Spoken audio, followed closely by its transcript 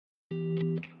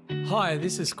Hi,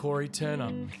 this is Corey Turner,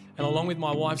 and along with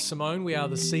my wife Simone, we are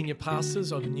the senior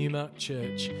pastors of Numa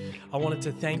Church. I wanted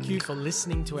to thank you for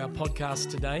listening to our podcast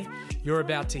today. You're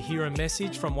about to hear a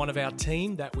message from one of our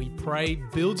team that we pray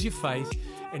builds your faith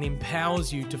and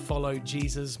empowers you to follow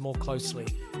Jesus more closely.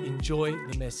 Enjoy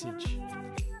the message.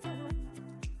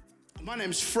 My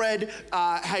name's Fred.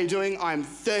 How you doing? I'm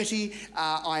 30.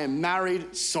 I am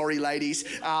married. Sorry, ladies.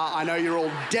 I know you're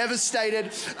all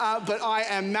devastated, but I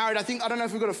am married. I don't know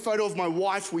if we've got a photo of my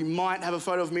wife. We might have a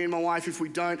photo of me and my wife. If we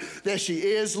don't, there she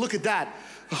is. Look at that.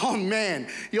 Oh man,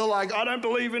 you're like, I don't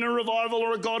believe in a revival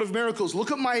or a God of miracles.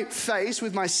 Look at my face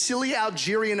with my silly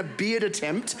Algerian beard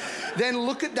attempt. Then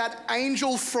look at that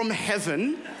angel from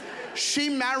heaven. She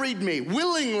married me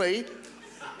willingly.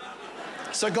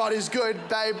 So God is good.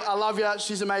 Babe, I love you.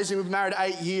 She's amazing. We've married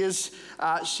 8 years.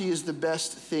 She is the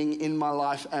best thing in my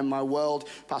life and my world.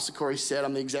 Pastor Corey said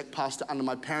I'm the exec pastor under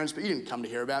my parents, but you didn't come to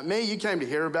hear about me. You came to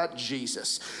hear about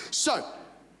Jesus. So,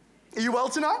 are you well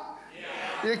tonight?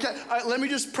 Yeah. You okay? Let me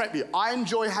just prep you. I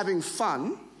enjoy having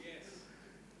fun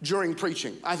during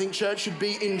preaching. I think church should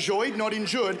be enjoyed, not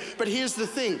endured. But here's the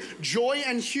thing. Joy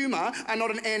and humor are not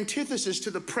an antithesis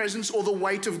to the presence or the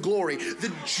weight of glory.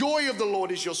 The joy of the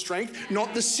Lord is your strength,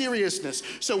 not the seriousness.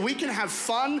 So we can have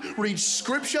fun, read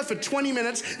scripture for 20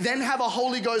 minutes, then have a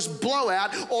Holy Ghost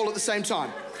blowout all at the same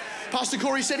time. Pastor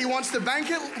Corey said he wants the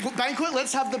banquet.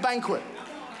 Let's have the banquet.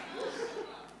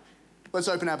 Let's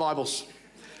open our Bibles.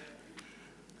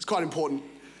 It's quite important.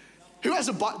 Who has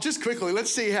a Bible? Just quickly,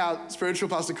 let's see how spiritual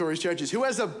Pastor Corey's church is. Who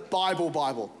has a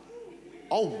Bible?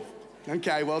 Oh,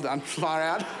 okay, well done. Far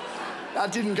out.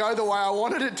 That didn't go the way I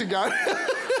wanted it to go.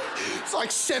 It's like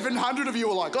 700 of you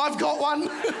were like, I've got one.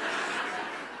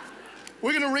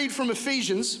 We're going to read from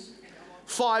Ephesians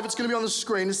 5. It's going to be on the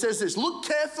screen. It says this: look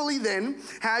carefully then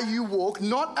how you walk,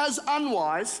 not as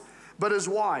unwise, but as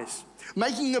wise,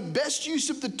 making the best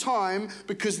use of the time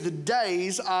because the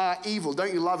days are evil.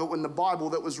 Don't you love it when the Bible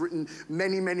that was written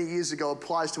many, many years ago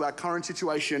applies to our current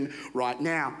situation right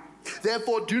now?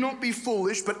 Therefore, do not be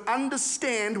foolish, but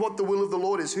understand what the will of the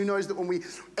Lord is. Who knows that when we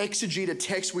exegete a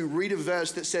text, we read a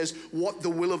verse that says what the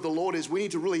will of the Lord is, we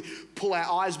need to really pull our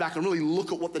eyes back and really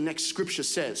look at what the next scripture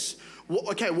says.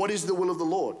 What is the will of the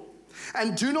Lord?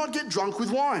 And do not get drunk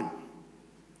with wine.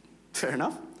 Fair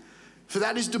enough. For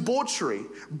that is debauchery,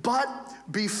 but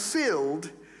be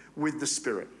filled with the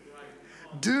Spirit.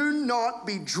 Do not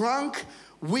be drunk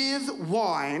with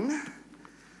wine,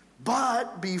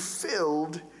 but be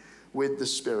filled with the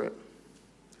Spirit.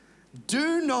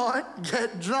 Do not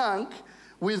get drunk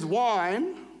with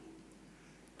wine.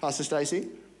 Pastor Stacey?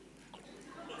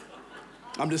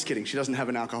 I'm just kidding. She doesn't have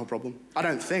an alcohol problem. I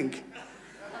don't think.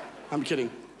 I'm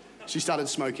kidding. She started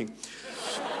smoking.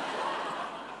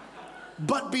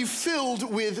 But be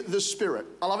filled with the Spirit.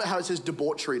 I love it how it says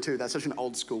debauchery too. That's such an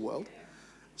old school word.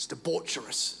 It's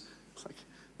debaucherous. It's like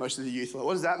most of the youth are like,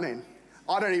 what does that mean?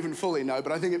 I don't even fully know,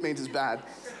 but I think it means it's bad.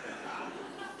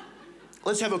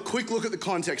 Let's have a quick look at the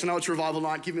context. I know it's revival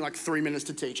night. Give me like 3 minutes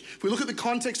to teach. If we look at the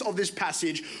context of this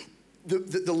passage,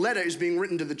 the letter is being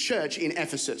written to the church in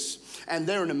Ephesus. And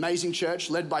they're an amazing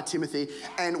church led by Timothy.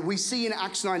 And we see in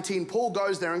Acts 19, Paul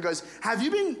goes there and goes, have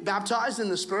you been baptized in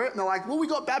the Spirit? And they're like, well, we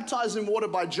got baptized in water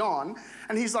by John.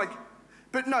 And he's like,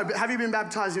 but have you been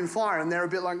baptized in fire? And they're a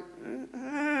bit like,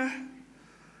 I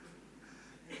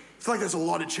feel like there's a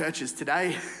lot of churches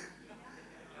today.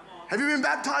 Have you been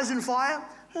baptized in fire?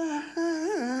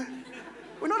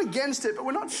 We're not against it, but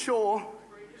we're not sure.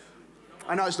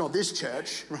 I know it's not this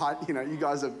church, right? You know, you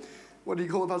guys are, what do you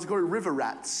call it, Pastor Corey? River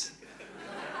rats.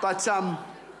 But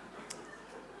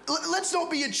let's not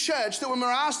be a church that when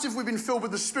we're asked if we've been filled with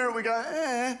the Spirit, we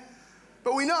go,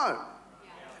 but we know.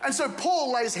 And so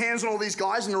Paul lays hands on all these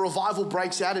guys and a revival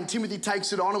breaks out and Timothy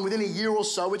takes it on, and within a year or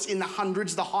so, it's in the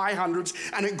hundreds, the high hundreds,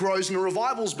 and it grows and a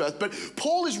revival's birth. But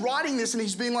Paul is writing this and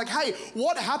he's being like, hey,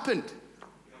 what happened?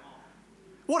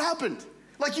 What happened?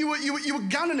 Like you were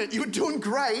gunning it, you were doing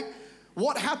great.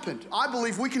 What happened? I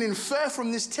believe we can infer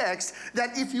from this text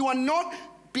that if you are not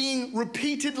being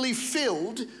repeatedly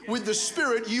filled with the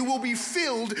Spirit, you will be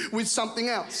filled with something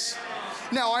else.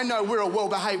 Now, I know we're a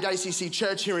well-behaved ACC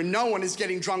church here and no one is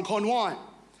getting drunk on wine.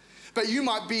 But you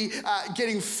might be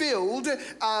getting filled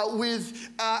with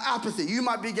apathy. You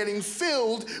might be getting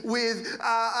filled with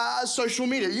social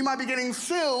media. You might be getting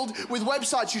filled with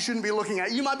websites you shouldn't be looking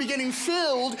at. You might be getting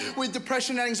filled with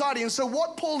depression and anxiety. And so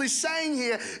what Paul is saying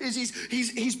here is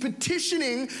he's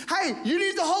petitioning, hey, you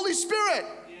need the Holy Spirit.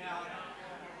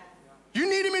 You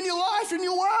need him in your life, in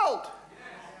your world.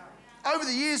 Over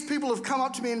the years, people have come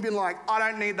up to me and been like, I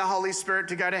don't need the Holy Spirit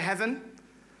to go to heaven.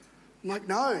 I'm like,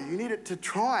 no, you need it to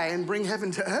try and bring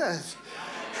heaven to earth.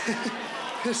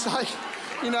 It's like,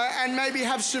 and maybe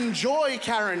have some joy,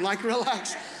 Karen, like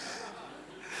relax.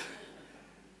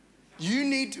 You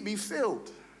need to be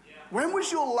filled. When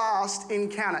was your last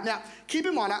encounter? Now, keep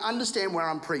in mind, I understand where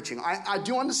I'm preaching. I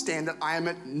do understand that I am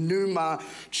at Numa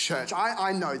Church.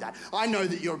 I know that. I know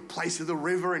that you're a place of the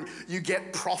river and you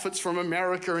get prophets from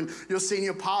America and your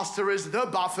senior pastor is the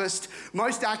buffest,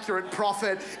 most accurate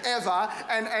prophet ever.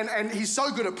 And he's so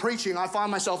good at preaching, I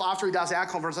find myself, after he does our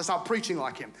conference, I start preaching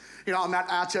like him. I'm at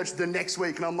our church the next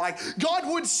week and I'm like, God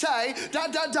would say,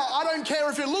 I don't care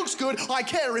if it looks good, I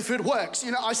care if it works.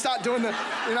 I start doing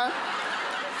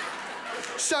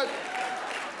So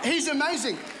he's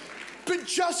amazing. But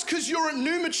just because you're at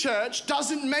Numa Church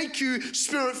doesn't make you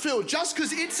spirit-filled. Just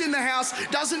because it's in the house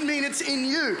doesn't mean it's in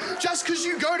you. Just because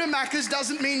you go to Macca's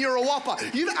doesn't mean you're a whopper.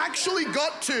 You've actually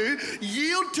got to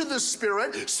yield to the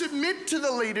Spirit, submit to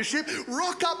the leadership,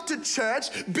 rock up to church,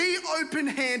 be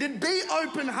open-handed, be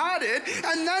open-hearted,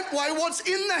 and that way what's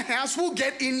in the house will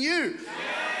get in you.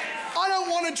 I don't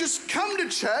want to just come to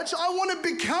church. I want to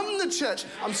become the church.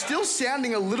 I'm still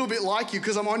sounding a little bit like you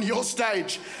because I'm on your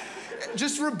stage.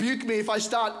 Just rebuke me if I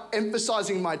start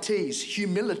emphasizing my T's.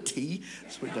 Humility.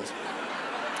 That's what he does.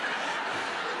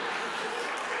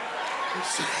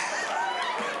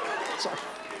 Sorry.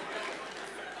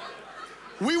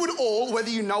 We would all, whether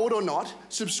you know it or not,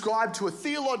 subscribe to a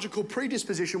theological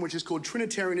predisposition which is called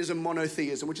Trinitarianism,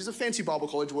 monotheism, which is a fancy Bible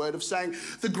college word of saying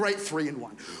the great three in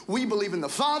one. We believe in the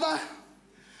Father,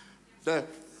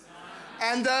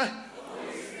 and the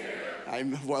Holy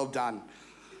Spirit. Well done.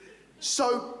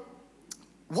 So,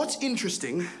 what's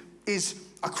interesting is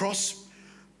across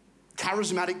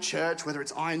charismatic church, whether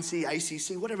it's INC,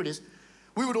 ACC, whatever it is,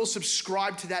 we would all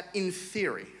subscribe to that in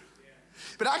theory.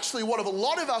 But actually, what a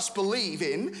lot of us believe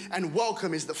in and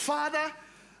welcome is the Father.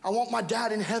 I want my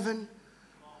dad in heaven.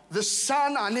 The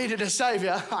Son, I needed a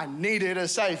Savior.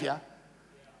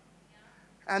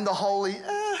 And the Holy,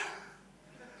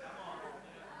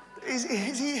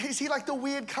 is he like the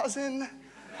weird cousin?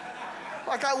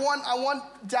 Like I want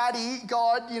Daddy,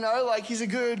 God, like he's a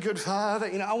good father.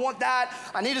 I want that.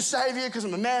 I need a Savior because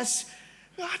I'm a mess.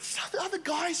 The other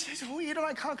guys, he's weird and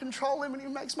I can't control him and he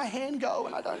makes my hand go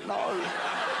and I don't know.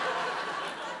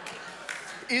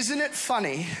 Isn't it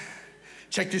funny?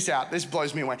 Check this out. This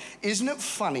blows me away. Isn't it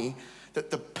funny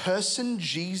that the person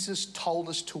Jesus told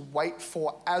us to wait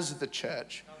for as the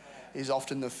church is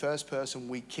often the first person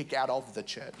we kick out of the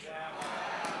church?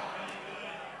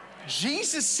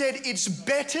 Jesus said, it's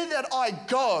better that I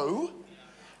go.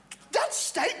 That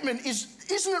statement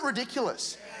isn't it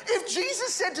ridiculous? If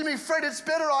Jesus said to me, Fred, it's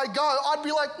better I go, I'd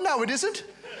be like, no, it isn't.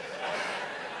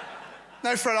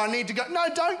 No, Fred, I need to go. No,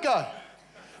 don't go.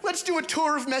 Let's do a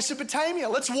tour of Mesopotamia.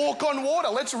 Let's walk on water.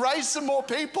 Let's raise some more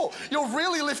people. You're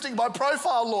really lifting my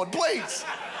profile, Lord, please.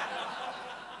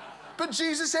 But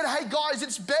Jesus said, hey, guys,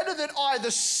 it's better that I,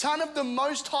 the Son of the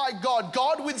Most High God,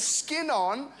 God with skin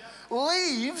on,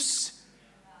 leaves,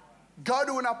 go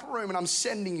to an upper room and I'm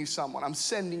sending you someone. I'm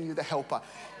sending you the helper.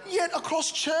 Yet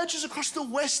across churches, across the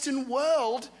Western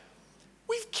world,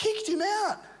 we've kicked him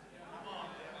out.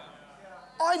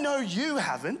 I know you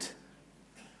haven't,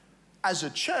 as a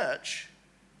church,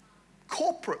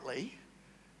 corporately,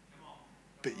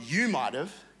 but you might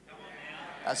have,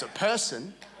 as a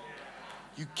person.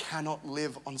 You cannot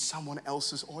live on someone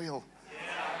else's oil.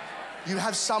 You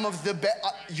have some of the best,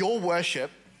 your worship,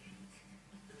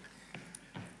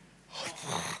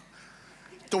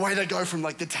 the way they go from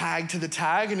like the tag to the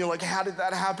tag and you're like, how did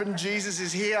that happen? Jesus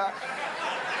is here.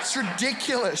 It's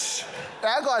ridiculous.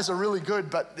 Our guys are really good,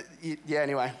 but yeah,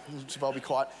 anyway, I'll be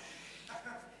quiet.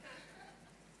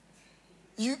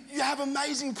 You have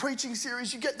amazing preaching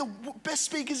series. You get the best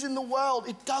speakers in the world.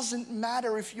 It doesn't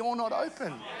matter if you're not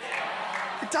open.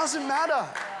 It doesn't matter.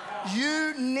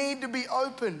 You need to be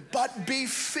open, but be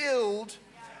filled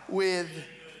with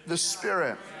the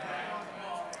Spirit.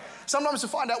 Sometimes to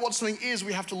find out what something is,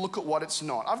 we have to look at what it's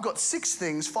not. I've got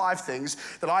 5 things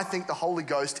that I think the Holy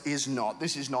Ghost is not.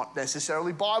 This is not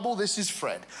necessarily Bible, this is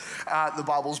Fred. The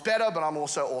Bible's better, but I'm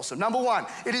also awesome. Number 1,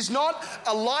 it is not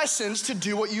a license to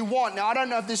do what you want. Now, I don't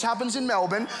know if this happens in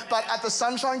Melbourne, but at the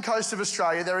Sunshine Coast of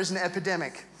Australia, there is an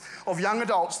epidemic of young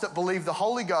adults that believe the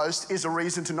Holy Ghost is a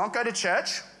reason to not go to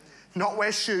church, not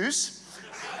wear shoes,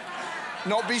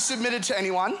 not be submitted to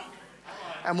anyone,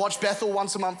 and watch Bethel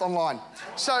once a month online.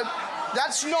 So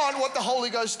That's not what the Holy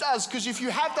Ghost does, because if you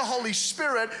have the Holy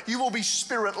Spirit, you will be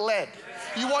Spirit-led.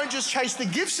 You won't just chase the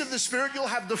gifts of the Spirit, you'll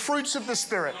have the fruits of the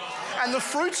Spirit. And the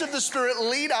fruits of the Spirit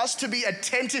lead us to be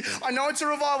attentive. I know it's a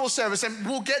revival service and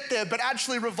we'll get there, but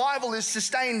actually revival is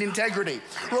sustained integrity.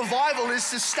 Revival is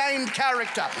sustained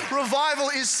character. Revival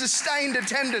is sustained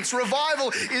attendance.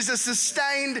 Revival is a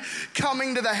sustained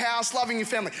coming to the house, loving your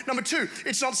family. Number 2,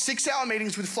 it's not 6-hour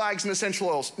meetings with flags and essential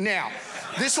oils. Now,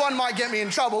 this one might get me in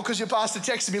trouble because your pastor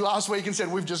texted me last week and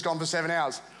said, we've just gone for 7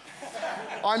 hours.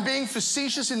 I'm being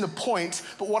facetious in the point,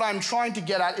 but what I'm trying to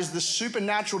get at is the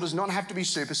supernatural does not have to be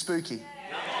super spooky.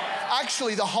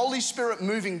 Actually, the Holy Spirit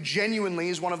moving genuinely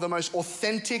is one of the most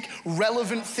authentic,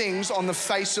 relevant things on the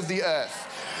face of the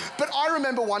earth. But I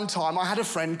remember one time I had a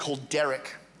friend called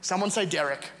Derek. Someone say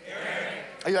Derek. Derek.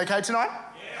 Are you okay tonight?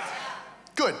 Yeah.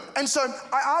 Good. And so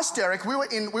I asked Derek, we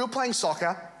were playing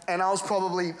soccer, and I was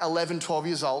probably 11, 12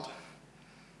 years old.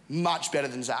 Much better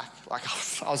than Zach. Like,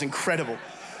 I was incredible.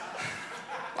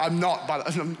 I'm not,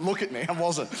 but look at me, I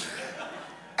wasn't.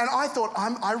 And I thought,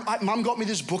 Mum got me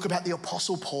this book about the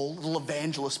Apostle Paul, little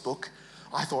evangelist book.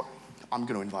 I thought, I'm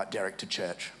going to invite Derek to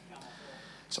church.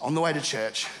 So on the way to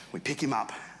church, we pick him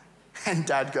up, and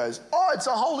Dad goes, oh, it's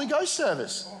a Holy Ghost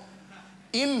service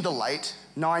in the late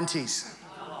 90s.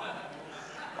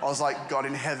 I was like, God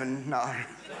in heaven, no.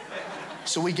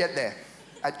 So we get there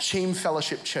at Cheam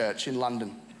Fellowship Church in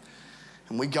London.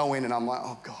 And we go in and I'm like,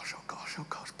 oh gosh,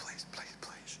 please, please,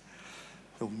 please.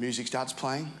 The music starts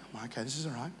playing. I'm like, okay, this is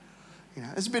all right. You know,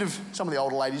 there's a bit of, some of the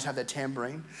older ladies have their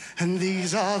tambourine. And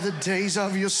these are the days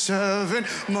of your servant,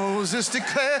 Moses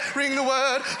declaring the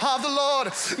word of the Lord.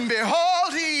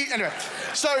 Behold he. Anyway,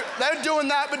 so they were doing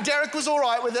that, but Derek was all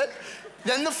right with it.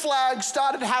 Then the flag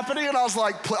started happening, and I was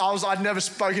like, I'd never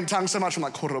spoken in tongues so much. I'm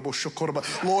like,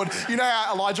 Lord, you know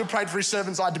how Elijah prayed for his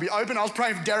servant's eye to be open? I was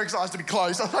praying for Derek's eyes to be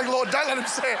closed. I was like, Lord, don't let him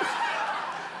see it.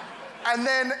 And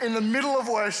then in the middle of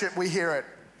worship, we hear it.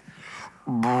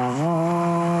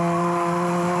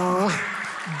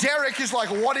 Derek is like,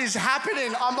 what is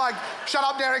happening? I'm like, shut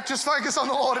up, Derek, just focus on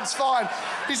the Lord, it's fine.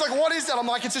 He's like, what is that? I'm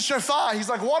like, it's a shofar. He's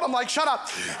like, what? I'm like, shut up.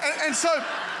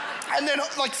 And then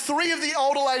like 3 of the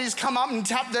older ladies come up and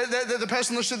tap the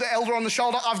person, the elder on the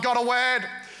shoulder, I've got a word.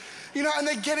 You know, and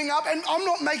they're getting up, and I'm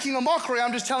not making a mockery,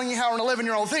 I'm just telling you how an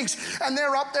 11-year-old thinks. And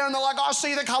they're up there and they're like, I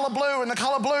see the color blue, and the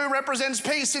color blue represents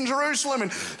peace in Jerusalem.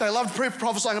 And they love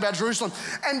prophesying about Jerusalem.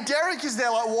 And Derek is there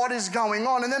like, what is going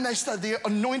on? And then they start, the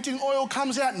anointing oil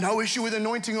comes out. No issue with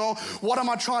anointing oil. What am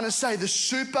I trying to say? The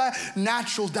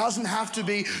supernatural doesn't have to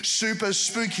be super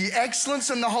spooky.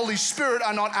 Excellence and the Holy Spirit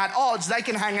are not at odds. They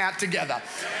can hang out together.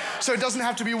 So it doesn't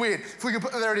have to be weird. If we could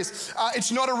put, there it is.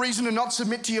 It's not a reason to not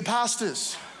submit to your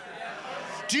pastors.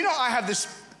 Do you know I have this,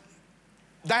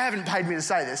 they haven't paid me to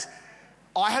say this,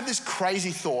 I have this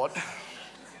crazy thought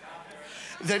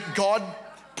that God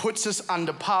puts us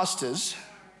under pastors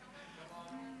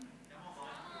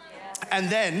and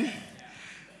then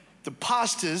the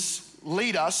pastors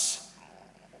lead us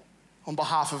on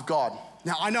behalf of God.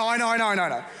 Now, I know.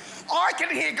 I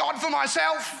can hear God for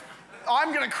myself.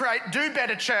 I'm going to do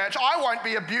better church. I won't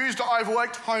be abused or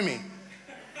overworked. Homie,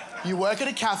 you work at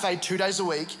a cafe 2 days a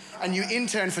week and you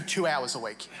intern for 2 hours a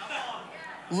week.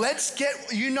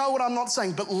 You know what I'm not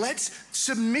saying, but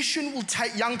submission will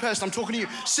take, young person, I'm talking to you,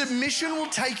 submission will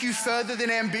take you further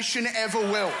than ambition ever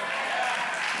will.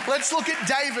 Let's look at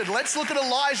David, let's look at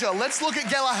Elijah, let's look at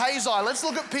Gehazi, let's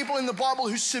look at people in the Bible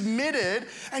who submitted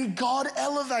and God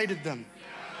elevated them.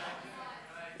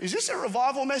 Is this a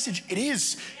revival message? It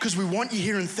is, because we want you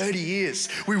here in 30 years.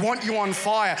 We want you on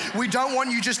fire. We don't want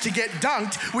you just to get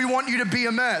dunked. We want you to be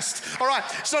immersed. All right,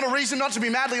 it's not a reason not to be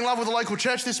madly in love with a local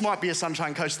church. This might be a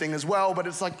Sunshine Coast thing as well, but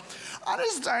it's like, I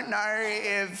just don't know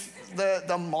if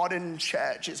the modern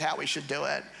church is how we should do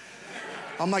it.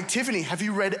 I'm like, Tiffany, have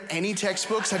you read any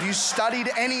textbooks? Have you studied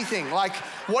anything? Like,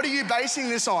 what are you basing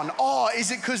this on? Oh,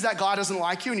 is it because that guy doesn't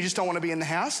like you and you just don't want to be in the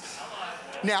house?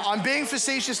 Now, I'm being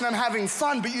facetious and I'm having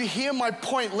fun, but you hear my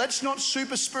point. Let's not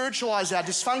super spiritualize our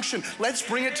dysfunction. Let's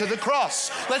bring it to the cross.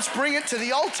 Let's bring it to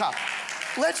the altar.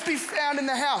 Let's be found in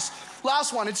the house.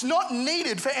 Last one, it's not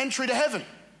needed for entry to heaven.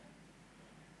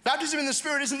 Baptism in the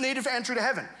Spirit isn't needed for entry to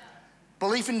heaven.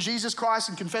 Belief in Jesus Christ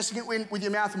and confessing it with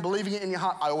your mouth and believing it in your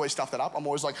heart. I always stuff that up. I'm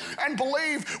always like, and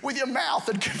believe with your mouth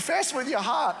and confess with your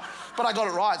heart. But I got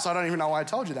it right, so I don't even know why I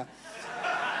told you that.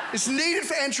 It's needed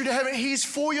for entry to heaven. He is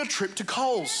for your trip to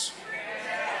Coles.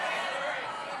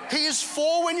 He is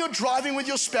for when you're driving with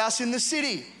your spouse in the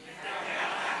city.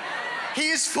 He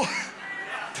is for...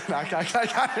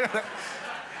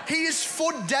 He is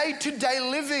for day-to-day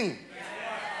living.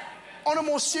 on a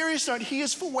more serious note, he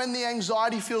is for when the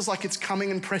anxiety feels like it's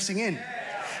coming and pressing in.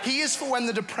 He is for when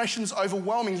the depression's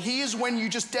overwhelming. He is when you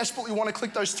just desperately want to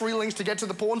click those 3 links to get to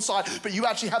the porn site, but you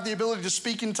actually have the ability to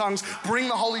speak in tongues, bring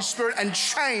the Holy Spirit, and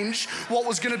change what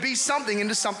was going to be something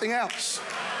into something else.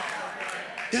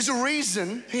 There's a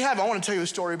reason. I want to tell you a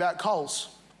story about Coles.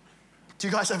 Do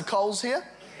you guys have Coles here?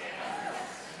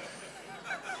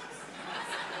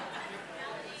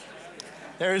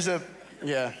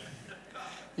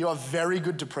 You are very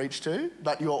good to preach to,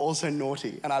 but you are also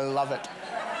naughty, and I love it.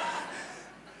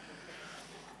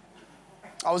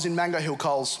 I was in Mango Hill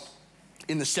Coles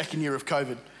in the second year of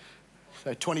COVID.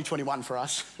 So 2021 for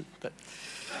us.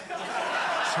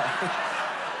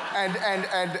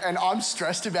 And I'm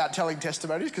stressed about telling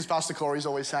testimonies because Pastor Corey's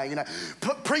always saying,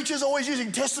 preachers always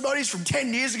using testimonies from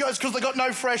 10 years ago. It's because they got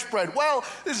no fresh bread. Well,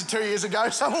 this is 2 years ago,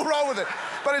 so we'll roll with it.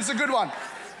 But it's a good one.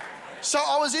 So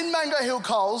I was in Mango Hill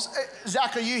Coles.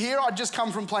 Zach, are you here? I'd just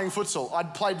come from playing futsal.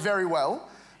 I'd played very well.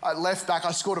 I left back.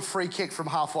 I scored a free kick from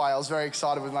halfway. I was very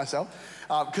excited with myself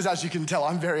because as you can tell,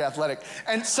 I'm very athletic.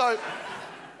 And so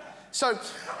I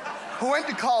went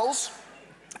to Coles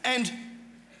and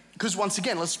because once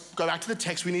again, let's go back to the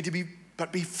text. We need to be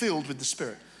filled with the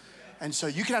Spirit. And so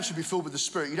you can actually be filled with the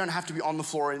Spirit. You don't have to be on the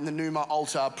floor in the Numa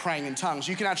altar praying in tongues.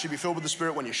 You can actually be filled with the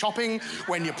Spirit when you're shopping,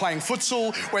 when you're playing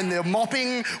futsal, when you're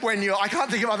mopping, I can't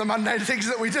think of other mundane things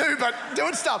that we do, but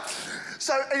doing stuff.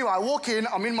 So anyway, I walk in,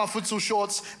 I'm in my futsal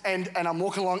shorts, and I'm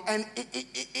walking along, and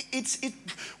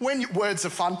words are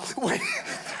fun.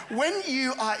 When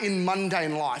you are in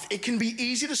mundane life, it can be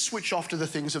easy to switch off to the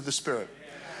things of the Spirit.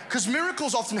 Because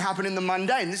miracles often happen in the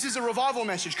mundane. This is a revival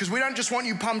message because we don't just want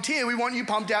you pumped here, we want you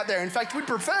pumped out there. In fact, we'd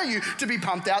prefer you to be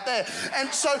pumped out there. And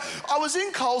so I was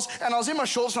in Coles and I was in my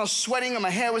shorts and I was sweating and my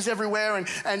hair was everywhere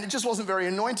and it just wasn't very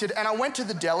anointed. And I went to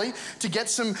the deli to get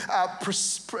some, not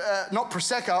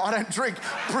Prosecco, I don't drink,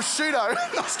 prosciutto.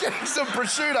 I was getting some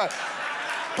prosciutto.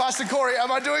 Pastor Corey,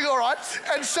 am I doing all right?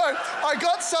 And so I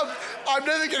got some, I'm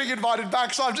never getting invited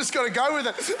back, so I've just got to go with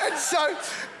it. And so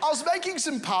I was making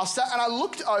some pasta and I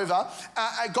looked over,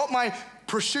 I got my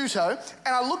prosciutto,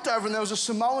 and I looked over and there was a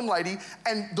Samoan lady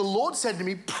and the Lord said to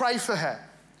me, pray for her.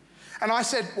 And I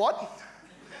said, what?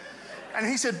 And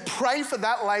he said, pray for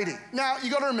that lady. Now,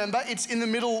 you got to remember, it's in the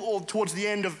middle or towards the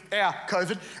end of our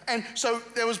COVID. And so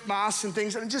there was masks and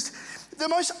things and just the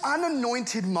most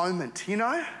unanointed moment,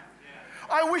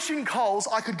 I wish in Coles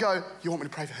I could go, you want me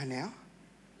to pray for her now?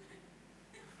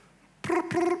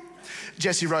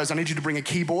 Jesse Rose, I need you to bring a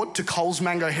keyboard to Coles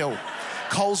Mango Hill.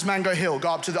 Coles Mango Hill, go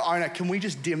up to the owner. Can we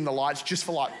just dim the lights just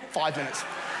for like 5 minutes?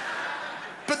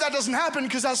 But that doesn't happen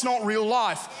because that's not real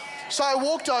life. So I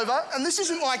walked over, and this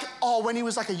isn't like, when he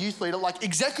was like a youth leader, like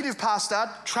executive pastor,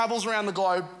 travels around the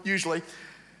globe usually.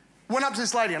 Went up to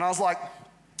this lady and I was like,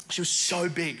 she was so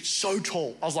big, so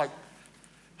tall. I was like,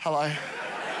 hello.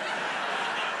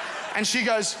 And she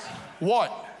goes, what?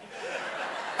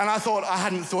 And I thought I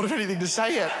hadn't thought of anything to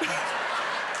say yet.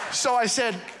 So I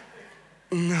said,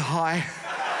 hi.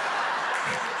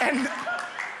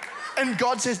 And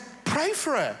God says, pray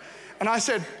for her. And I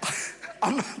said,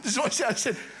 this is what I said. I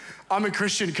said, I'm a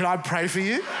Christian. Can I pray for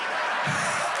you?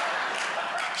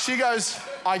 She goes,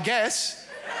 I guess.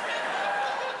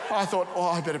 I thought,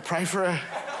 I better pray for her.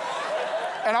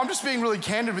 And I'm just being really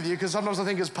candid with you because sometimes I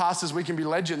think as pastors we can be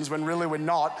legends when really we're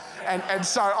not. And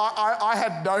so I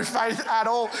had no faith at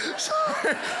all.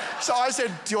 So I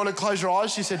said, do you want to close your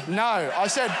eyes? She said, no. I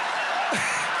said,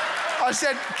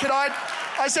 can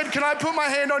I put my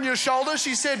hand on your shoulder?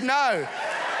 She said, no.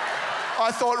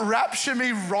 I thought, rapture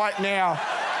me right now.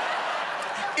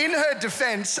 In her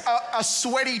defense, a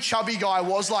sweaty, chubby guy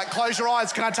was like, close your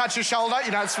eyes. Can I touch your shoulder?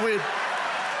 It's weird.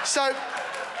 So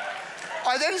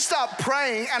I then start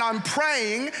praying and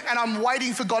I'm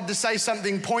waiting for God to say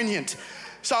something poignant.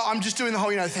 So I'm just doing the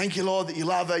whole, thank you, Lord, that you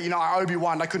love her. I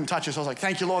Obi-Wan, I couldn't touch her. So I was like,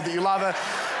 thank you, Lord, that you love her.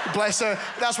 Bless her.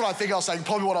 That's what I think I was saying.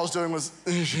 Probably what I was doing was...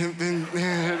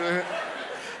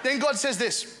 Then God says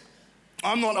this.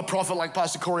 I'm not a prophet like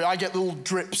Pastor Corey. I get little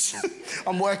drips.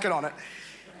 I'm working on it.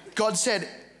 God said,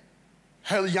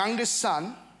 her youngest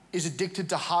son is addicted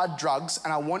to hard drugs,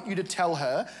 and I want you to tell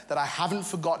her that I haven't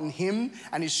forgotten him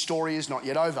and his story is not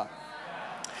yet over.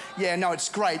 Yeah, no, it's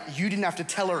great. You didn't have to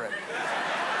tell her it.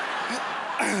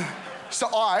 So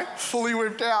I fully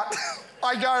whipped out.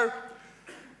 I go,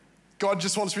 God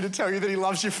just wants me to tell you that he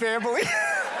loves your family.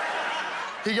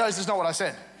 He goes, that's not what I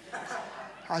said.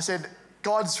 I said,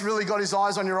 God's really got his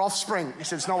eyes on your offspring. He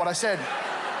said, it's not what I said.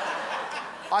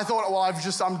 I thought,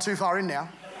 I'm too far in now.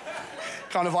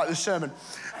 Kind of like this sermon.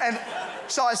 And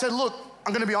so I said, look,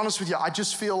 I'm going to be honest with you. I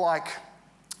just feel like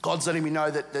God's letting me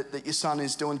know that your son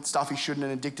is doing stuff he shouldn't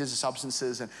and addicted to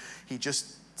substances, and he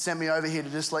just sent me over here to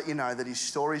just let you know that his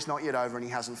story's not yet over and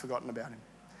he hasn't forgotten about him.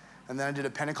 And then I did a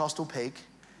Pentecostal peek.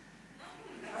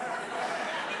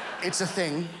 It's a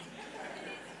thing.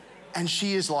 And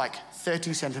she is like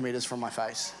 30 centimeters from my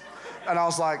face. And I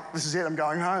was like, this is it, I'm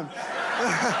going home.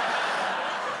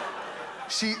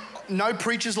 No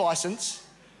preacher's license.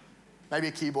 Maybe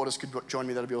a keyboardist could join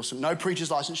me, that'd be awesome. No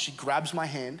preacher's license. She grabs my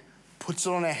hand, puts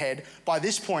it on her head. By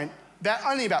this point,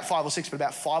 only about 5 or 6, but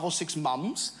about 5 or 6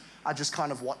 mums are just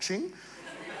kind of watching.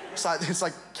 So it's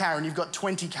like, Karen, you've got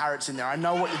 20 carrots in there. I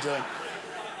know what you're doing.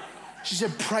 She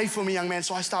said, pray for me, young man.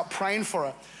 So I start praying for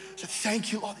her. I said,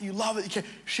 thank you, Lord, you love it.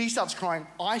 She starts crying.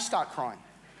 I start crying.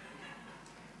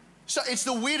 So it's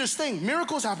the weirdest thing.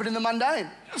 Miracles happen in the mundane.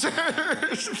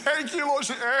 Thank you, Lord.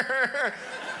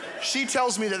 She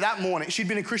tells me that morning, she'd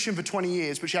been a Christian for 20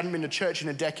 years, but she hadn't been to church in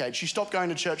a decade. She stopped going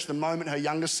to church the moment her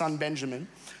youngest son, Benjamin,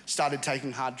 started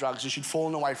taking hard drugs, and she'd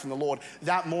fallen away from the Lord.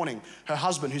 That morning, her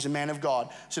husband, who's a man of God,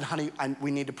 said, honey, we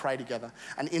need to pray together.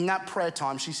 And in that prayer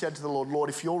time, she said to the Lord,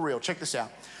 Lord, if you're real, check this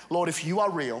out. Lord, if you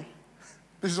are real,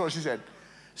 this is what she said,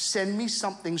 send me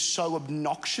something so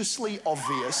obnoxiously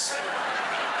obvious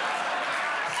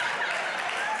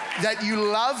that you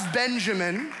love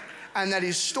Benjamin and that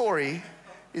his story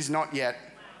is not yet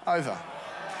over.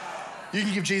 You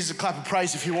can give Jesus a clap of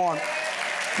praise if you want,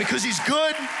 because he's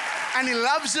good and he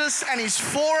loves us and he's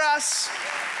for us.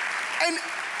 And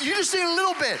you just need a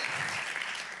little bit.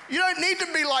 You don't need to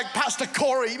be like Pastor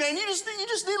Corey, man. You just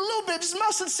need a little bit, just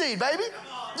mustard seed, baby.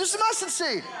 Just a mustard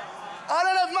seed. I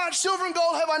don't have much, silver and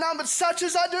gold have I none, but such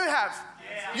as I do have.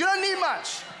 You don't need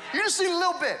much. You just need a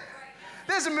little bit.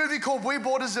 There's a movie called We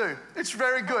Bought a Zoo. It's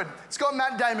very good. It's got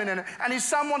Matt Damon in it. And his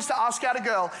son wants to ask out a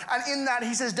girl. And in that,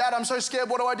 he says, Dad, I'm so scared.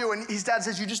 What do I do? And his dad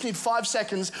says, you just need 5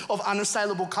 seconds of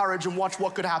unassailable courage and watch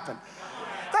what could happen.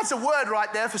 That's a word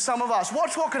right there for some of us.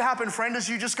 Watch what could happen, friend, as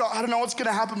you just go, I don't know what's going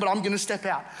to happen, but I'm going to step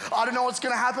out. I don't know what's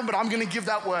going to happen, but I'm going to give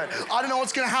that word. I don't know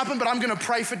what's going to happen, but I'm going to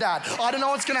pray for Dad. I don't know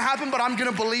what's going to happen, but I'm going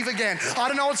to believe again. I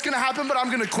don't know what's going to happen, but I'm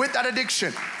going to quit that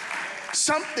addiction.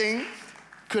 Something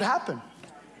could happen.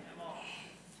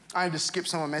 I need to skip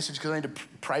some of my message because I need to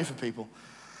pray for people.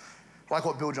 Like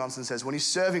what Bill Johnson says, when he's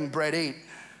serving bread, eat.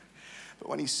 But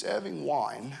when he's serving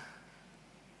wine,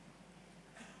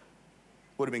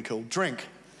 would have been cool, drink.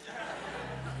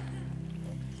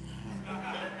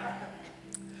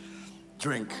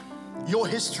 Drink. Your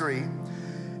history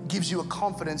gives you a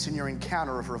confidence in your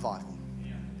encounter of revival.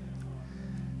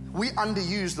 We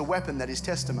underuse the weapon that is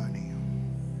testimony.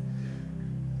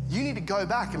 You need to go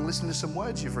back and listen to some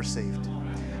words you've received.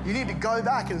 You need to go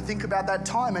back and think about that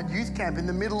time at youth camp in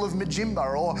the middle of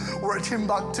Majimba or at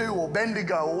Timbuktu or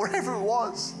Bendigo or wherever it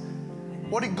was.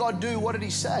 What did God do? What did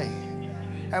he say?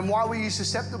 And why were you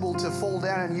susceptible to fall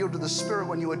down and yield to the Spirit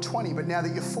when you were 20, but now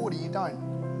that you're 40, you don't?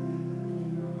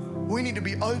 We need to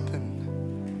be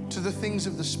open to the things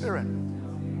of the Spirit.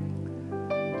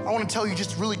 I want to tell you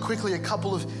just really quickly a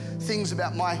couple of things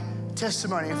about my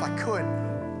testimony, if I could,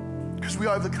 because we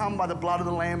overcome by the blood of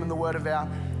the Lamb and the word of our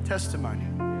testimony.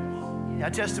 Our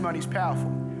testimony is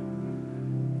powerful.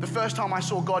 The first time I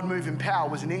saw God move in power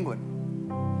was in England.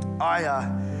 I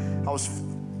was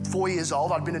 4 years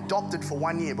old. I'd been adopted for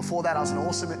 1 year. Before that, I was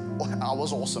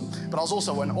awesome, but I was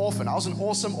also an orphan. I was an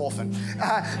awesome orphan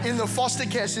in the foster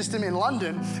care system in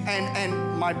London.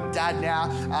 And my dad now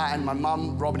and my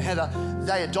mum, Rob and Heather,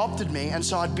 they adopted me. And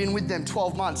so I'd been with them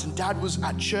 12 months. And Dad was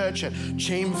at church at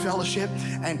Cheam Fellowship,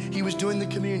 and he was doing the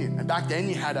communion. And back then,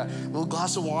 you had a little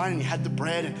glass of wine, and you had the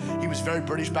bread. And he was very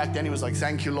British back then. He was like,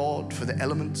 "Thank you, Lord, for the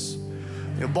elements.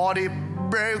 Your body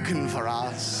broken for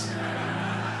us."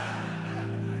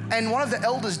 And one of the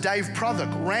elders, Dave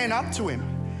Pruthock, ran up to him.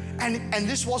 And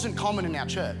this wasn't common in our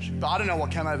church, but I don't know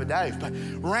what came over Dave, but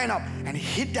ran up and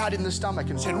hit Dad in the stomach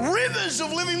and said, "Rivers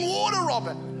of living water,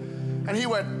 Robert." And he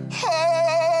went,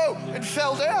 "Oh!" and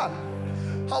fell down.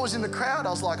 I was in the crowd. I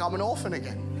was like, I'm an orphan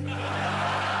again.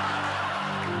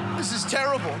 This is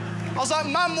terrible. I was like,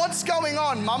 "Mum, what's going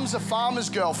on?" Mum's a farmer's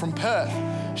girl from Perth.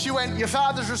 She went, "Your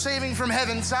father's receiving from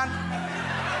heaven, son."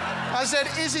 I said,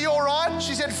 "Is he all right?"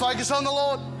 She said, "Focus on the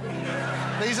Lord.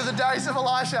 These are the days of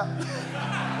Elisha."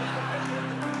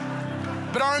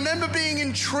 But I remember being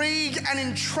intrigued and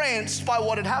entranced by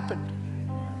what had happened.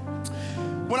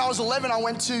 When I was 11, I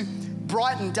went to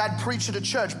Brighton. Dad preached at a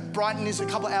church. Brighton is a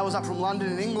couple of hours up from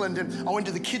London in England, and I went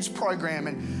to the kids program,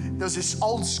 and there was this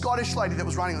old Scottish lady that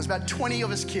was running. There was about 20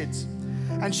 of us kids.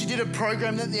 And she did a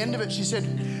program, and at the end of it, she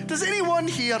said, "Does anyone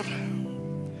here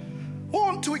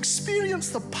want to experience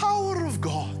the power of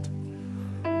God?"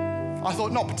 I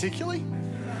thought, not particularly.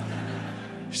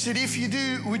 She said, if you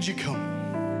do, would you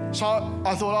come? So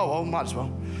I thought, oh, well, might as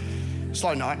well.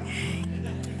 Slow night.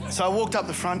 So I walked up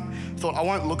the front, thought, I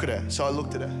won't look at her. So I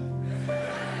looked at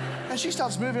her. And she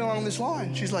starts moving along this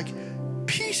line. She's like,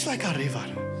 peace like a river.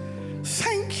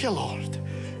 Thank you, Lord.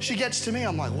 She gets to me.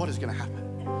 I'm like, what is going to happen?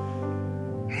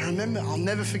 And I remember, I'll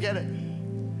never forget it.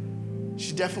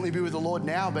 She'd definitely be with the Lord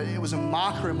now, but it was a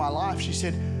marker in my life. She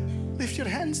said, lift your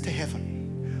hands to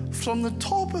heaven. From the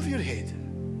top of your head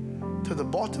to the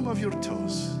bottom of your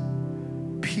toes.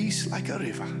 Peace like a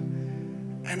river.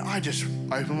 And I just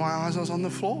opened my eyes. I was on the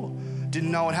floor.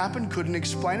 Didn't know what happened. Couldn't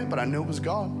explain it, but I knew it was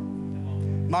God.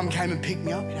 Mum came and picked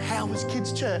me up. How was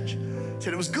kids' church?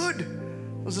 Said it was good.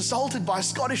 I was assaulted by a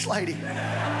Scottish lady.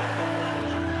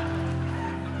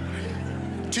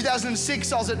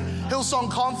 2006, I was at Hillsong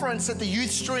Conference at the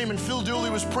Youth Stream, and Phil Dooley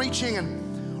was preaching,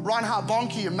 and Reinhard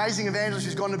Bonnke, amazing evangelist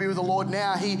who's gone to be with the Lord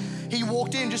now, he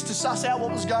walked in just to suss out what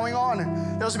was going on.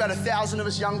 And there was about 1,000 of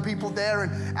us young people there,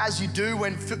 and as you do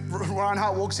when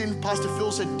Reinhard walks in, Pastor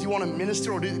Phil said, do you want to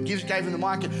minister, or gave him the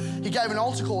mic, and he gave an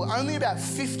altar call. Only about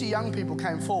 50 young people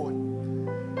came forward.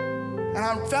 And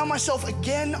I found myself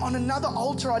again on another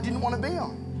altar I didn't want to be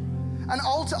on. An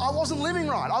altar, I wasn't living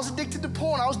right. I was addicted to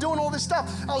porn. I was doing all this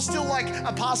stuff. I was still like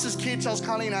a pastor's kid. So I was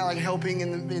kind of, like helping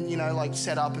in like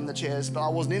set up in the chairs, but I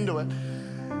wasn't into it.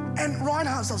 And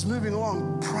Reinhard starts moving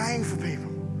along, praying for people.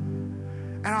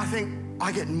 And I think,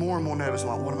 I get more and more nervous. I'm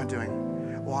like, what am I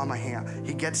doing? Why am I here?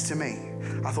 He gets to me.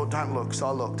 I thought, don't look. So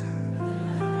I looked.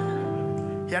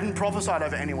 He hadn't prophesied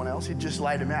over anyone else. He'd just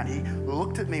laid him out. He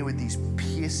looked at me with these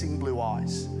piercing blue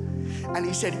eyes. And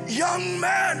he said, young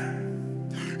man,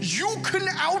 you can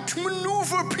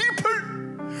outmaneuver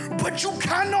people, but you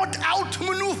cannot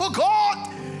outmaneuver God.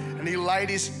 And he laid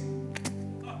his...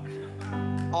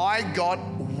 I got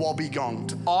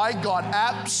wobbegonged. I got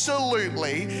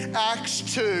absolutely, Acts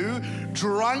 2,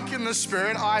 drunk in the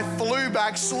spirit. I flew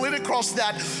back, slid across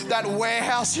that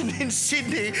warehouse in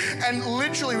Sydney, and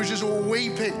literally was just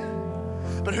weeping.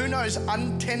 But who knows,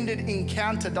 untended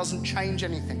encounter doesn't change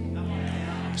anything.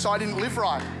 So I didn't live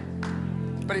right.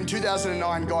 But in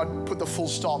 2009, God put the full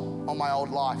stop on my old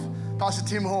life. Pastor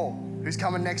Tim Hall, who's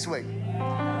coming next week,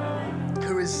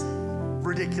 who is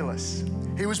ridiculous.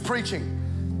 He was preaching,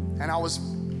 and I was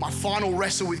my final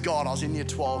wrestle with God. I was in year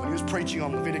 12, and he was preaching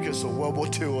on Leviticus or World War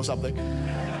II or something.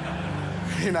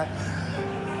 You know.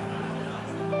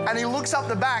 And he looks up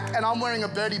the back, and I'm wearing a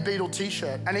Bertie Beetle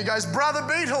t-shirt, and he goes, Brother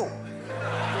Beetle.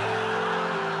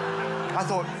 I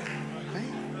thought,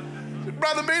 hey,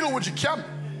 Brother Beetle, would you come?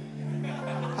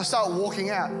 I start walking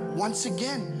out. Once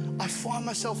again, I find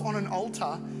myself on an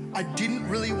altar I didn't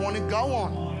really want to go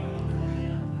on.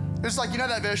 It's like, you know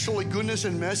that verse, surely goodness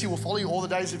and mercy will follow you all the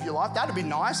days of your life? That'd be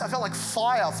nice. I felt like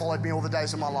fire followed me all the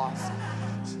days of my life.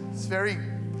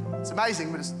 It's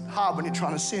amazing, but it's hard when you're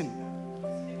trying to sin.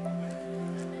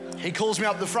 He calls me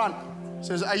up the front,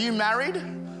 says, are you married?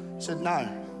 I said, no.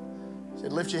 He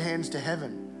said, lift your hands to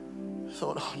heaven. I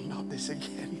thought, oh, not this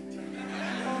again.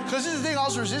 Because this is the thing, I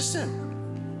was resistant.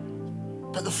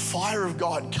 But the fire of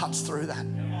God cuts through that.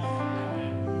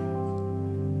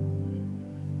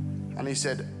 And he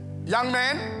said, young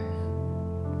man,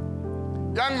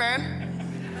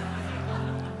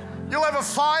 you'll have a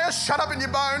fire shut up in your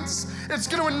bones. It's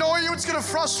going to annoy you. It's going to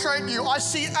frustrate you. I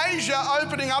see Asia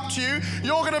opening up to you.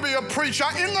 You're going to be a preacher.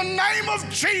 In the name of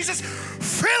Jesus,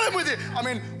 fill him with it. I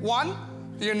mean, 1,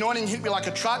 the anointing hit me like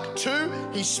a truck. 2,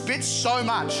 he spits so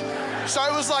much. So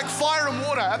it was like fire and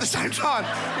water at the same time.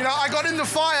 You know, I got in the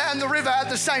fire and the river at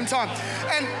the same time.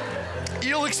 And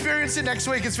you'll experience it next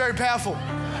week. It's very powerful.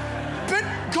 But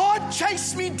God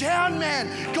chased me down, man.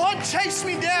 God chased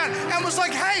me down and was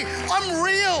like, hey, I'm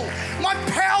real. My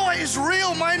power is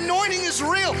real. My anointing is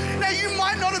real. Now, you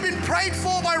might not have been prayed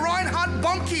for by Reinhard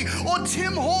Bonnke or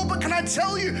Tim Hall, but can I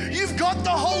tell you, you've got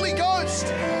the Holy Ghost.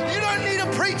 You don't need a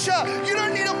preacher. You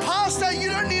don't need a pastor. You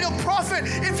don't need a prophet.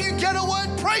 If you get a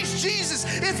word, praise Jesus.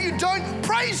 If you don't,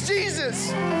 praise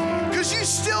Jesus. Because you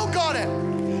still got it.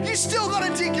 You still got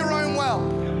to dig your own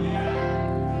well.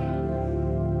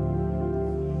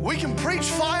 We can preach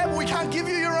fire, but we can't give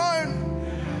you your own.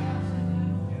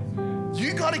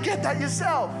 You got to get that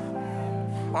yourself.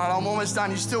 All right, I'm almost done.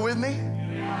 You still with me?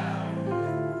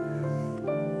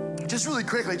 Just really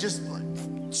quickly, just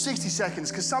 60 seconds,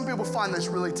 because some people find this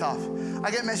really tough. I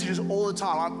get messages all the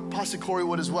time. Pastor Corey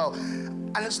would as well.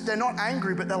 And they're not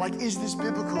angry, but they're like, is this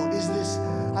biblical? Is this,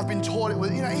 I've been taught it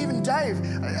with, you know, even Dave,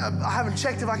 I haven't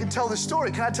checked if I can tell this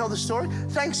story. Can I tell the story?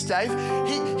 Thanks, Dave.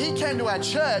 He came to our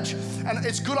church, and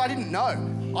it's good I didn't know.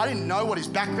 I didn't know what his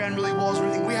background really was or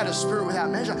anything. We had a spirit without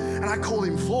measure. And I called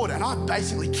him forward and I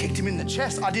basically kicked him in the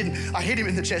chest. I hit him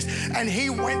in the chest. And he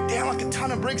went down like a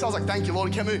ton of bricks. I was like, thank you, Lord.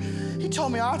 He kept moving. He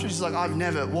told me afterwards, he's like,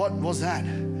 what was that?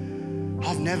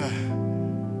 I've never.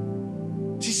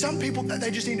 See, some people,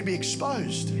 they just need to be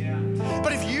exposed. Yeah.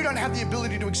 But if you don't have the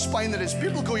ability to explain that it's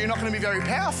biblical, you're not going to be very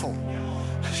powerful.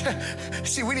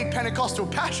 See, we need Pentecostal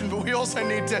passion, but we also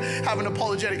need to have an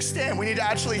apologetic stand. We need to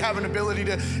actually have an ability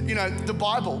to, the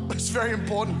Bible. It's very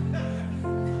important.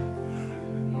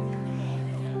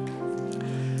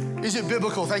 Is it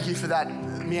biblical? Thank you for that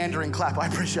meandering clap. I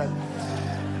appreciate it.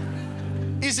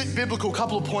 Is it biblical? A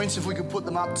couple of points, if we could put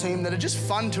them up, team, that are just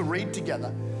fun to read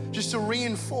together. Just to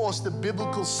reinforce the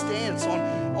biblical stance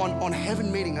on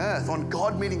heaven meeting earth, on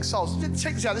God meeting souls.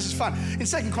 Check this out, this is fun. In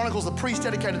 2 Chronicles, the priests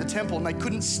dedicated the temple and they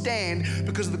couldn't stand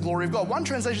because of the glory of God. One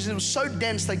translation says it was so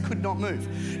dense they could not move.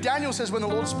 Daniel says, when the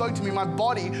Lord spoke to me, my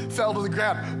body fell to the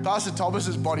ground. Pastor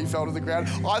Thomas's body fell to the ground.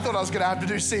 I thought I was gonna have to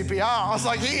do CPR. I was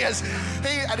like,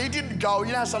 and he didn't go.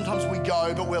 You know how sometimes we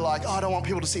go, but we're like, oh, I don't want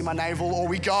people to see my navel, or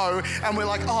we go and we're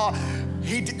like, oh,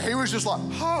 he was just like,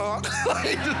 huh?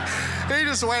 He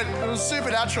just went. It was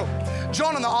supernatural.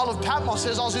 John on the Isle of Patmos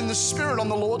says, I was in the Spirit on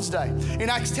the Lord's day. In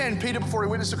Acts 10, Peter, before he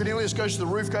witnessed to Cornelius, goes to the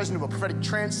roof, goes into a prophetic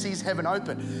trance, sees heaven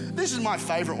open. This is my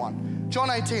favorite one. John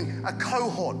 18, a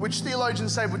cohort, which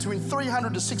theologians say between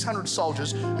 300 to 600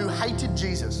 soldiers who hated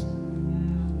Jesus,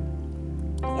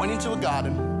 went into a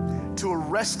garden to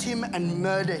arrest him and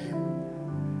murder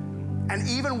him. And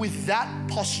even with that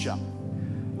posture,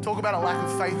 talk about a lack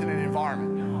of faith in an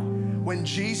environment. When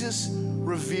Jesus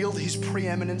revealed his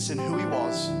preeminence and who he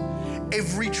was,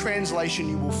 every translation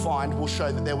you will find will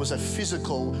show that there was a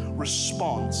physical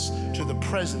response to the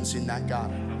presence in that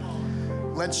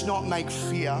garden. Let's not make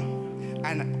fear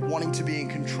and wanting to be in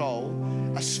control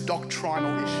a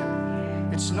doctrinal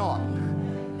issue. It's not.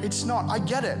 I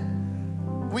get it.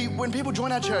 When people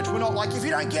join our church, we're not like, if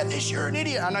you don't get this, you're an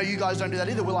idiot. I know you guys don't do that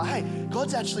either. We're like, hey,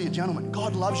 God's actually a gentleman.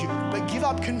 God loves you, but give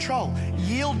up control.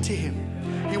 Yield to him.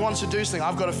 He wants to do something.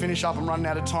 I've got to finish up. I'm running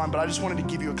out of time, but I just wanted to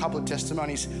give you a couple of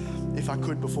testimonies, if I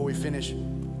could, before we finish.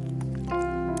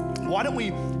 Why don't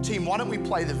we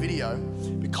play the video?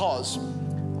 Because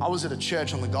I was at a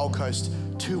church on the Gold Coast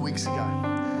 2 weeks ago,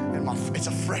 and it's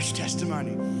a fresh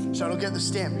testimony. So it'll get the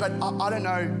stamp. But I don't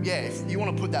know, if you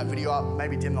want to put that video up,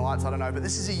 maybe dim the lights, I don't know. But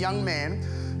this is a young man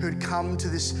who'd come to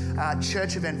this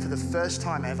church event for the first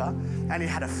time ever, and he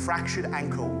had a fractured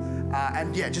ankle.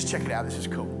 Just check it out, this is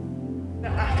cool.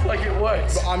 Like it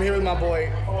works. But I'm here with my boy,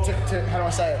 how do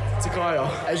I say it?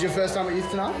 Takaya. Is your first time at youth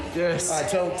tonight? Yes. All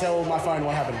right, tell my phone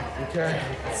what happened. Okay.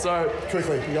 So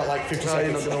quickly, you got like 50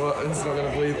 seconds. It's not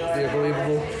gonna be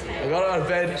believable. I got out of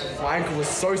bed, my ankle was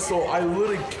so sore, I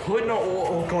literally could not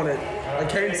walk on it. I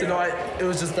came tonight, it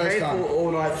was just painful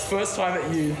all night. First time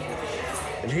at youth,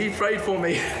 and he prayed for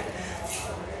me.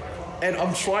 And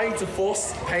I'm trying to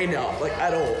force pain out, like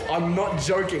at all. I'm not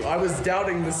joking. I was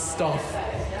doubting this stuff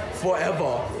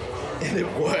forever, and it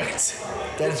worked.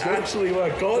 It actually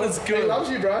worked. God is good. He loves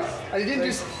you, bro. And he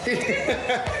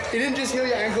didn't just heal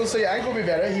your ankle so your ankle will be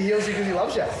better. He heals you because he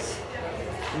loves you.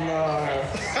 No.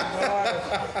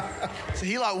 So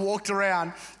he walked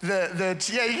around you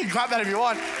can clap that if you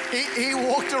want. He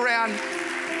walked around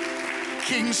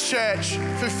King's Church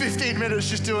for 15 minutes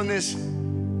just doing this.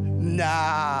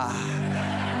 Nah.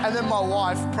 And then my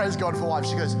wife, praise God for life,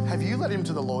 she goes, have you led him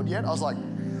to the Lord yet? I was like,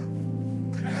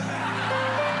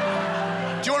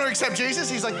 do you want to accept Jesus?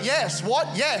 He's like, yes. What?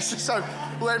 Yes. So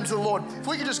we led him to the Lord. If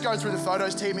we could just go through the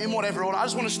photos, team, in whatever order. I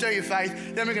just want to stir your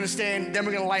faith. Then we're going to stand. Then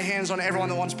we're going to lay hands on everyone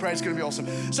that wants prayer. It's going to be awesome.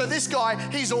 So this guy,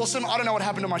 he's awesome. I don't know what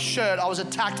happened to my shirt. I was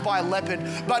attacked by a leopard.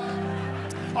 But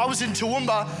I was in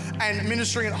Toowoomba and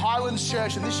ministering at Highlands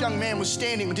Church, and this young man was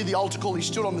standing and did the altar call. He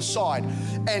stood on the side.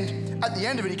 And at the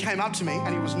end of it, he came up to me,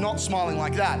 and he was not smiling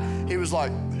like that. He was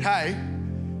like, hey,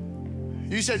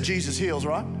 you said Jesus heals,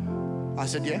 right? I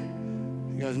said, yeah.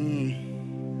 He goes,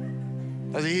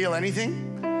 does he heal anything?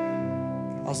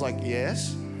 I was like,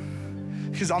 yes.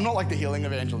 Because I'm not like the healing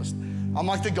evangelist. I'm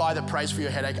like the guy that prays for your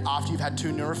headache after you've had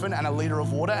 2 Nurofen and a liter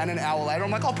of water, and an hour later,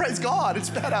 I'm like, oh, praise God, it's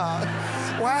better.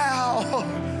 Wow.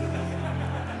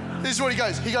 This is what he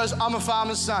goes. He goes, I'm a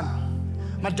farmer's son.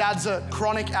 My dad's a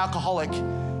chronic alcoholic,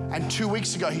 and 2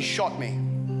 weeks ago, he shot me.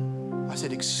 I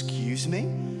said, excuse me?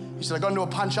 He said, I got into a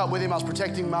punch-up with him. I was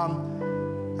protecting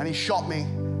Mum, and he shot me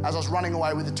as I was running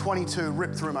away with a .22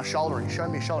 ripped through my shoulder, and he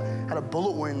showed me a shoulder. Had a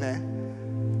bullet wound there,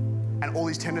 and all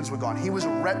his tendons were gone. He was a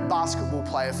rep basketball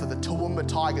player for the Toowoomba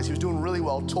Tigers. He was doing really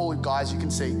well, tall guy, as you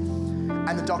can see.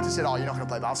 And the doctor said, oh, you're not going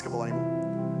to play basketball anymore.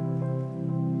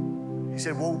 He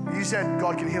said, well, you said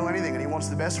God can heal anything and he wants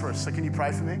the best for us, so can you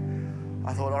pray for me?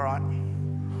 I thought, all right.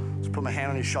 Just put my hand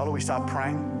on his shoulder, we start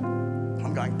praying.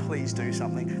 I'm going, please do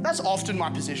something. That's often my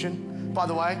position, by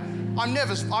the way. I'm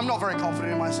not very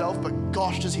confident in myself, but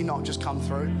gosh, does he not just come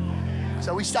through?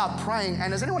 So we start praying,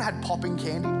 and has anyone had popping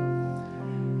candy?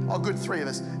 Oh, good, 3 of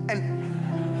us.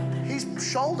 And his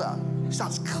shoulder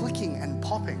starts clicking and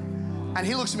popping. And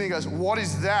he looks at me and goes, what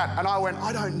is that? And I went,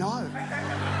 I don't know.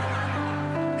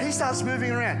 He starts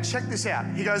moving around. Check this out.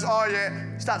 He goes, oh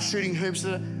yeah, starts shooting hoops.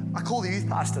 I call the youth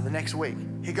pastor the next week.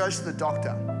 He goes to the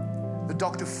doctor. The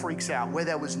doctor freaks out. Where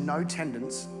there was no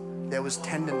tendons, there was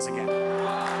tendons again.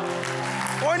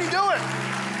 Why don't you do it?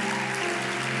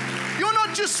 You're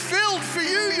not just filled for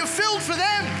you, you're filled for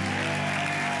them.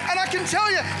 And I can tell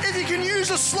you, if you can use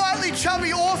a slightly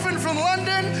chubby orphan from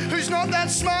London who's not that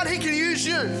smart, he can use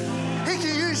you. He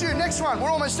can use you. Next one. We're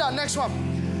almost done. Next one.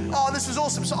 Oh, this is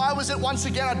awesome. So I was at, once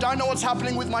again, I don't know what's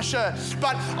happening with my shirt,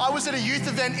 but I was at a youth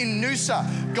event in Noosa.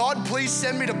 God, please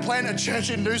send me to plant a church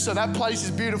in Noosa. That place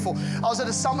is beautiful. I was at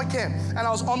a summer camp and I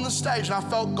was on the stage and I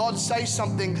felt God say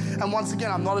something. And once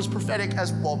again, I'm not as prophetic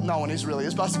as, well, no one is really,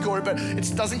 as Pastor Corey, but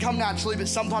it doesn't come naturally, but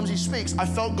sometimes he speaks. I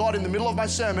felt God in the middle of my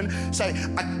sermon say,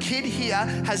 a kid here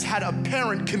has had a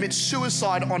parent commit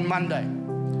suicide on Monday.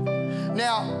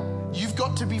 Now, you've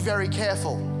got to be very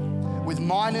careful with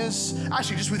minors,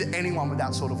 actually just with anyone with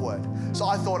that sort of word. So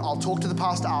I thought, I'll talk to the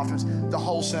pastor afterwards. The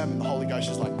whole sermon, the Holy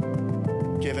Ghost is like,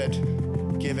 give it,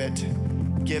 give it,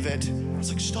 give it. I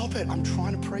was like, stop it, I'm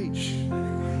trying to preach.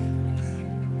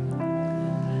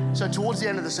 So towards the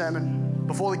end of the sermon,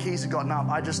 before the keys had gotten up,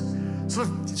 it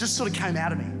just sort of came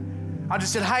out of me. I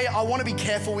just said, hey, I want to be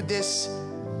careful with this,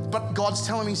 but God's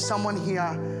telling me someone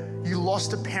here, you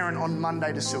lost a parent on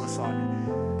Monday to suicide.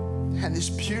 And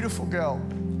this beautiful girl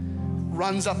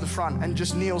runs up the front and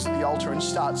just kneels at the altar and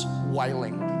starts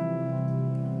wailing.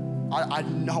 I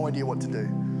had no idea what to do.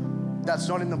 That's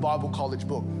not in the Bible college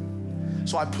book.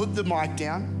 So I put the mic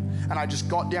down and I just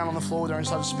got down on the floor with her and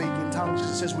started speaking in tongues.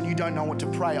 It says, when you don't know what to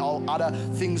pray, I'll utter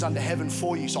things under heaven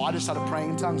for you. So I just started praying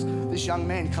in tongues. This young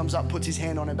man comes up, puts his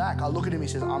hand on her back. I look at him, he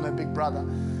says, I'm her big brother.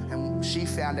 And she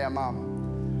found our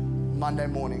mum Monday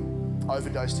morning,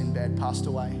 overdosed in bed, passed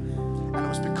away. And it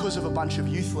was because of a bunch of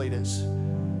youth leaders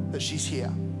that she's here.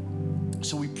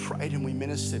 So we prayed and we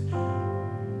ministered.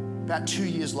 About 2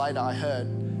 years later, I heard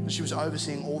that she was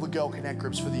overseeing all the Girl Connect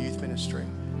groups for the youth ministry.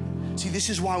 See, this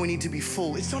is why we need to be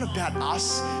full. It's not about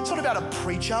us. It's not about a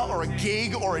preacher or a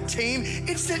gig or a team.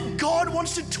 It's that God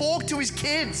wants to talk to his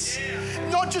kids.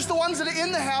 Not just the ones that are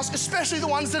in the house, especially the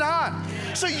ones that aren't.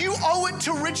 So you owe it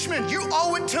to Richmond. You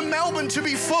owe it to Melbourne to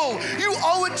be full. You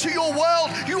owe it to your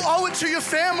world. You owe it to your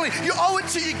family. You owe it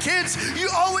to your kids. You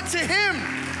owe it to him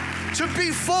to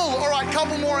be full. All right,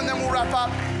 couple more and then we'll wrap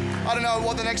up. I don't know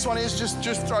what the next one is.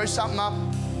 Just throw something up.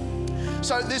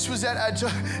 So this was at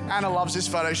Anna loves this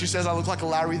photo. She says I look like a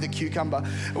Larry the Cucumber,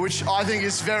 which I think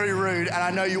is very rude, and I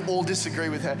know you all disagree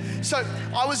with her. So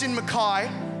I was in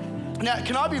Mackay. Now,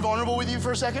 can I be vulnerable with you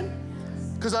for a second?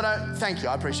 Because thank you,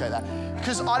 I appreciate that.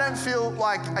 Because I don't feel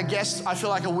like a guest, I feel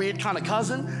like a weird kind of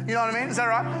cousin. You know what I mean? Is that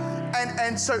right?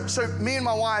 And so me and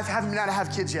my wife haven't been able to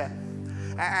have kids yet.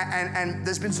 And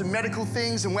there's been some medical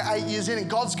things, and we're 8 years in, and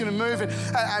God's going to move. And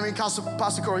I mean,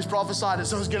 Pastor Corey's prophesied it,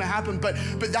 so it's going to happen. But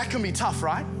that can be tough,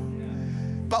 right?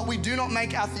 But we do not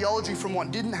make our theology from what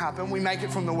didn't happen. We make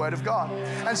it from the Word of God.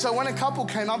 And so when a couple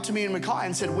came up to me in Mackay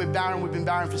and said, we're barren, we've been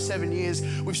barren for 7 years,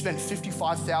 we've spent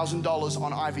 $55,000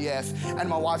 on IVF, and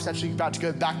my wife's actually about to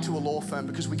go back to a law firm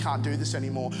because we can't do this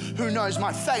anymore. Who knows?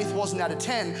 My faith wasn't at a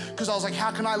 10 because I was like,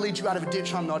 how can I lead you out of a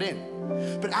ditch I'm not in?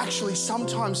 But actually,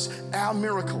 sometimes our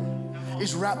miracle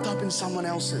is wrapped up in someone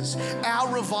else's.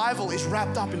 Our revival is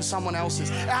wrapped up in someone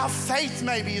else's. Our faith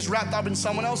maybe is wrapped up in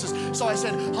someone else's. So I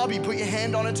said, hubby, put your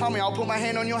hand on it. Tell me, I'll put my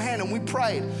hand on your hand. And we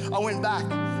prayed. I went back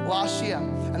last year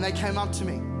and they came up to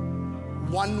me.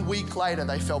 1 week later,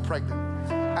 they fell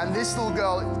pregnant. And this little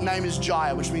girl, name is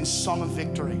Jaya, which means Song of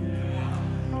Victory.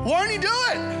 Why don't you do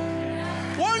it?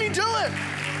 Why don't you do it?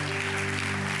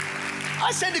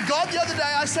 I said to God the other day,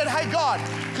 I said, hey God,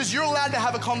 because you're allowed to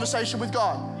have a conversation with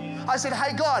God. I said,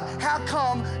 hey God, how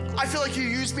come I feel like you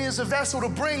use me as a vessel to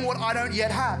bring what I don't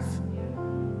yet have?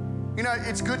 You know,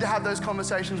 it's good to have those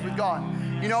conversations with God.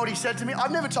 You know what he said to me?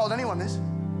 I've never told anyone this.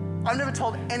 I've never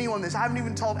told anyone this. I haven't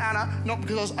even told Anna, not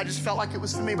because I just felt like it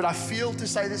was for me, but I feel to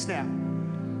say this now.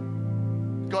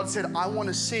 God said, I want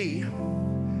to see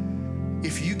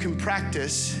if you can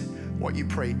practice what you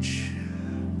preach.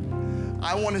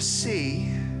 I want to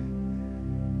see,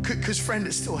 because friend,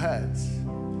 it still hurts.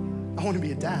 I want to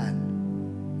be a dad,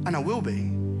 and I will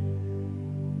be.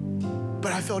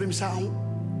 But I felt him say,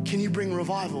 Can you bring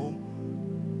revival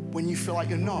when you feel like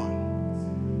you're not?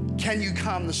 Can you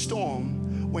calm the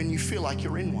storm when you feel like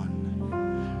you're in one?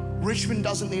 Richmond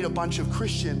doesn't need a bunch of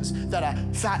Christians that are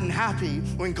fat and happy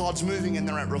when God's moving and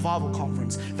they're at revival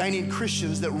conference. They need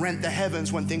Christians that rent the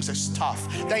heavens when things are tough.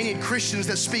 They need Christians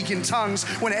that speak in tongues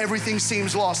when everything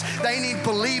seems lost. They need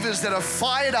believers that are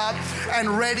fired up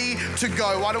and ready to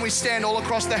go. Why don't we stand all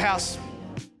across the house?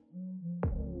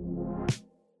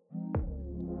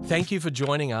 Thank you for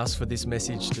joining us for this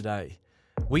message today.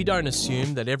 We don't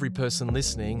assume that every person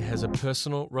listening has a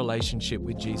personal relationship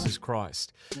with Jesus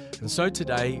Christ. And so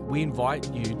today, we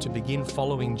invite you to begin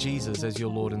following Jesus as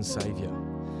your Lord and Savior.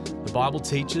 The Bible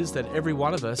teaches that every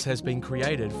one of us has been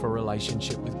created for a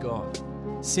relationship with God.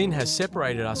 Sin has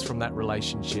separated us from that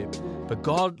relationship, but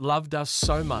God loved us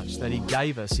so much that He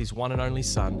gave us His one and only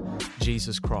Son,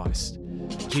 Jesus Christ.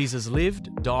 Jesus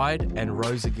lived, died, and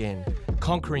rose again,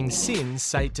 conquering sin,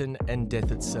 Satan, and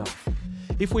death itself.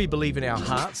 If we believe in our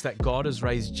hearts that God has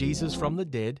raised Jesus from the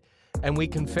dead, and we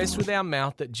confess with our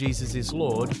mouth that Jesus is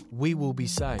Lord, we will be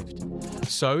saved.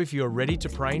 So if you are ready to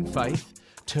pray in faith,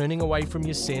 turning away from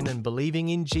your sin and believing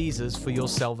in Jesus for your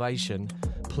salvation,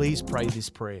 please pray this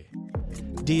prayer.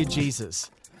 Dear Jesus,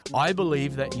 I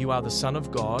believe that you are the Son of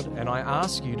God, and I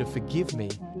ask you to forgive me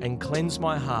and cleanse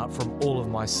my heart from all of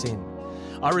my sin.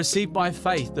 I receive by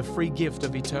faith the free gift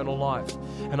of eternal life,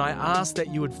 and I ask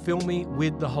that you would fill me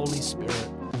with the Holy Spirit.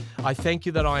 I thank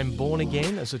you that I am born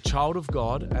again as a child of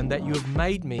God and that you have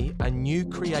made me a new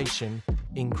creation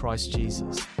in Christ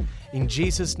Jesus. In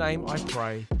Jesus' name I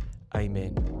pray,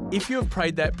 amen. If you have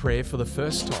prayed that prayer for the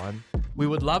first time, we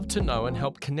would love to know and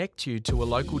help connect you to a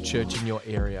local church in your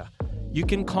area. You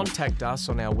can contact us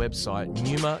on our website,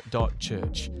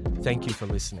 numa.church. Thank you for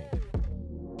listening.